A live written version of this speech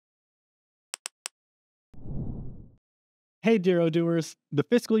Hey, dear Odooers, the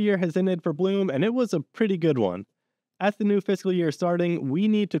fiscal year has ended for Bloom, and it was a pretty good one. As the new fiscal year is starting, we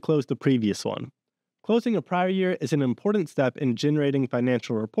need to close the previous one. Closing a prior year is an important step in generating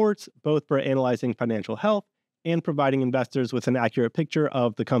financial reports, both for analyzing financial health and providing investors with an accurate picture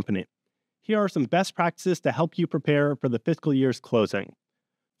of the company. Here are some best practices to help you prepare for the fiscal year's closing.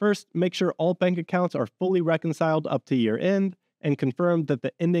 First, make sure all bank accounts are fully reconciled up to year end and confirm that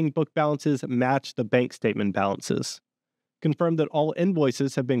the ending book balances match the bank statement balances. Confirm that all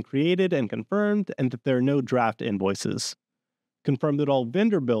invoices have been created and confirmed and that there are no draft invoices. Confirm that all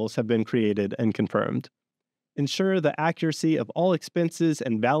vendor bills have been created and confirmed. Ensure the accuracy of all expenses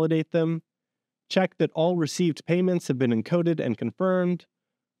and validate them. Check that all received payments have been encoded and confirmed.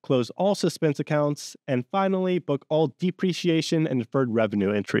 Close all suspense accounts. And finally, book all depreciation and deferred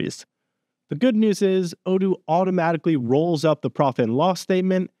revenue entries. The good news is Odoo automatically rolls up the profit and loss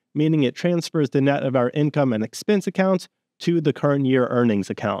statement, meaning it transfers the net of our income and expense accounts to the current year earnings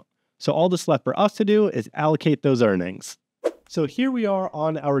account. So all that's left for us to do is allocate those earnings. So here we are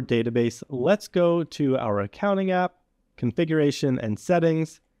on our database. Let's go to our accounting app, configuration and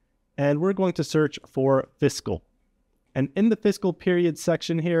settings, and we're going to search for fiscal. And in the fiscal period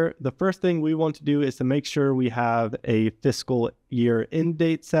section here, the first thing we want to do is to make sure we have a fiscal year end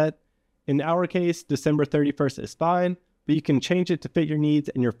date set. In our case, December 31st is fine, but you can change it to fit your needs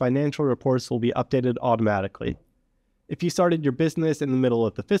and your financial reports will be updated automatically. If you started your business in the middle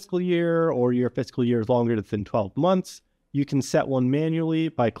of the fiscal year or your fiscal year is longer than 12 months, you can set one manually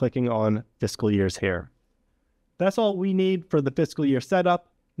by clicking on fiscal years here. That's all we need for the fiscal year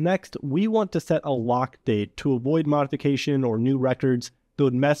setup. Next, we want to set a lock date to avoid modification or new records that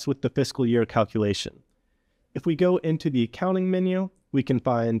would mess with the fiscal year calculation. If we go into the accounting menu, we can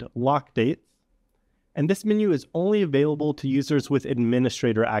find lock dates. And this menu is only available to users with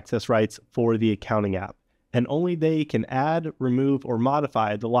administrator access rights for the accounting app, and only they can add, remove, or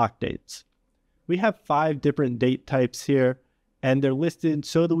modify the lock dates. We have 5 different date types here, and they're listed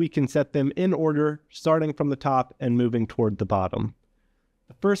so that we can set them in order, starting from the top and moving toward the bottom.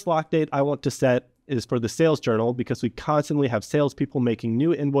 The first lock date I want to set is for the sales journal because we constantly have salespeople making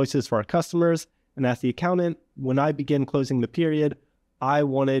new invoices for our customers, and as the accountant, when I begin closing the period, I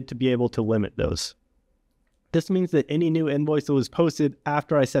wanted to be able to limit those. This means that any new invoice that was posted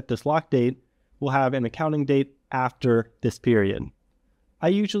after I set this lock date will have an accounting date after this period. I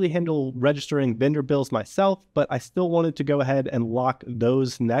usually handle registering vendor bills myself, but I still wanted to go ahead and lock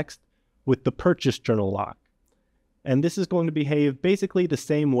those next with the purchase journal lock. And this is going to behave basically the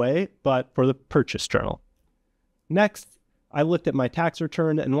same way, but for the purchase journal. Next, I looked at my tax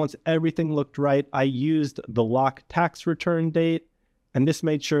return, and once everything looked right, I used the lock tax return date, and this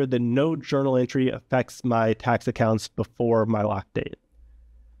made sure that no journal entry affects my tax accounts before my lock date.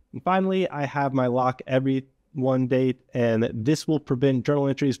 And finally, I have my lock everyone date, and this will prevent journal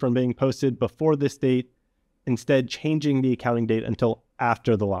entries from being posted before this date, instead changing the accounting date until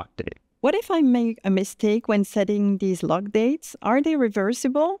after the lock date. What if I make a mistake when setting these lock dates? Are they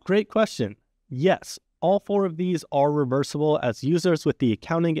reversible? Great question. Yes, all 4 of these are reversible, as users with the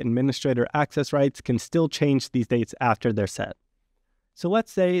accounting administrator access rights can still change these dates after they're set. So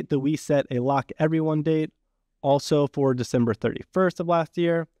let's say that we set a lock everyone date also for December 31st of last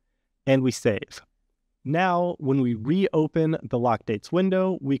year, and we save. Now, when we reopen the lock dates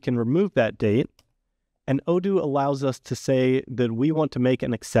window, we can remove that date, and Odoo allows us to say that we want to make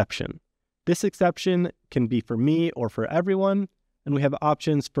an exception. This exception can be for me or for everyone, and we have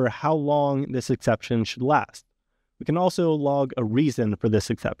options for how long this exception should last. We can also log a reason for this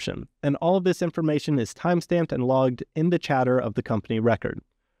exception, and all of this information is timestamped and logged in the chatter of the company record.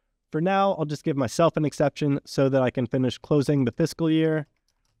 For now, I'll just give myself an exception so that I can finish closing the fiscal year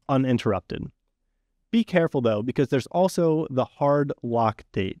uninterrupted. Be careful though, because there's also the hard lock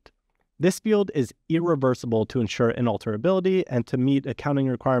date. This field is irreversible to ensure inalterability and to meet accounting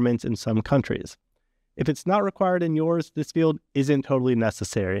requirements in some countries. If it's not required in yours, this field isn't totally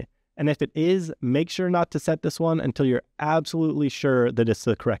necessary. And if it is, make sure not to set this one until you're absolutely sure that it's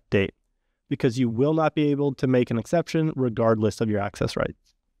the correct date, because you will not be able to make an exception regardless of your access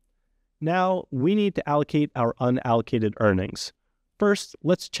rights. Now, we need to allocate our unallocated earnings. First,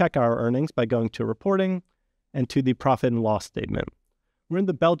 let's check our earnings by going to reporting and to the profit and loss statement. We're in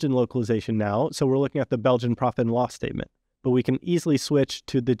the Belgian localization now, so we're looking at the Belgian profit and loss statement, but we can easily switch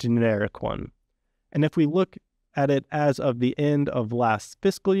to the generic one. And if we look at it as of the end of last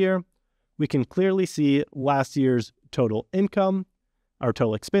fiscal year, we can clearly see last year's total income, our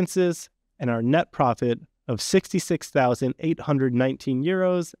total expenses, and our net profit of 66,819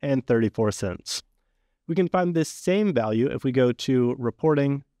 euros and 34 cents. We can find this same value if we go to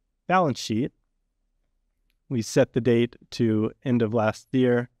reporting balance sheet. we set the date to end of last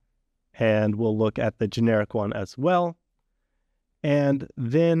year, and we'll look at the generic one as well. And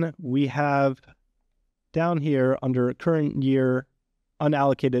then we have down here under current year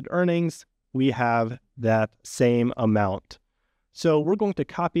unallocated earnings, we have that same amount. So we're going to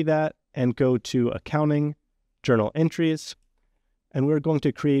copy that and go to Accounting, Journal Entries, and we're going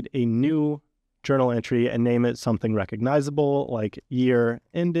to create a new journal entry and name it something recognizable like year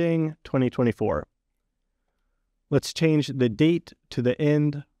ending 2024. Let's change the date to the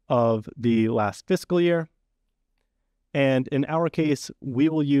end of the last fiscal year. And in our case, we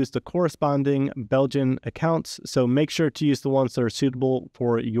will use the corresponding Belgian accounts, so make sure to use the ones that are suitable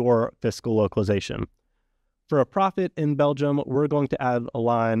for your fiscal localization. For a profit in Belgium, we're going to add a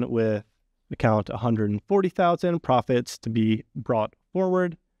line with account 140,000 profits to be brought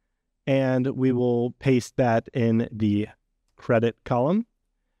forward, and we will paste that in the credit column.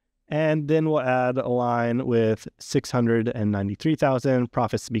 And then we'll add a line with 693,000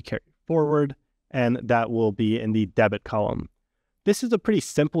 profits to be carried forward, and that will be in the debit column. This is a pretty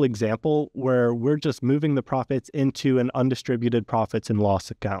simple example where we're just moving the profits into an undistributed profits and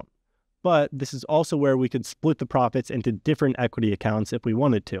loss account. But this is also where we could split the profits into different equity accounts if we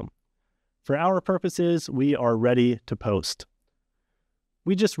wanted to. For our purposes, we are ready to post.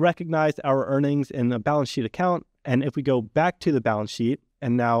 We just recognized our earnings in a balance sheet account, and if we go back to the balance sheet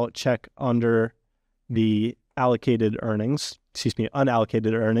and now check under the unallocated earnings,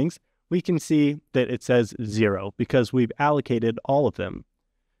 we can see that it says 0 because we've allocated all of them.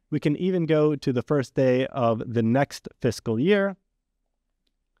 We can even go to the first day of the next fiscal year,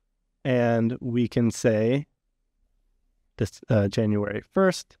 and we can say this January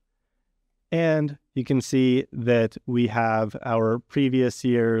 1st, and you can see that we have our previous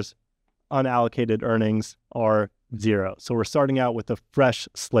year's unallocated earnings are 0. So we're starting out with a fresh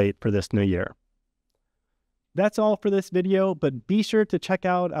slate for this new year. That's all for this video, but be sure to check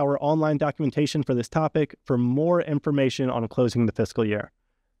out our online documentation for this topic for more information on closing the fiscal year.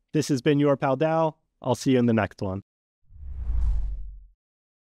 This has been your pal Dal. I'll see you in the next one.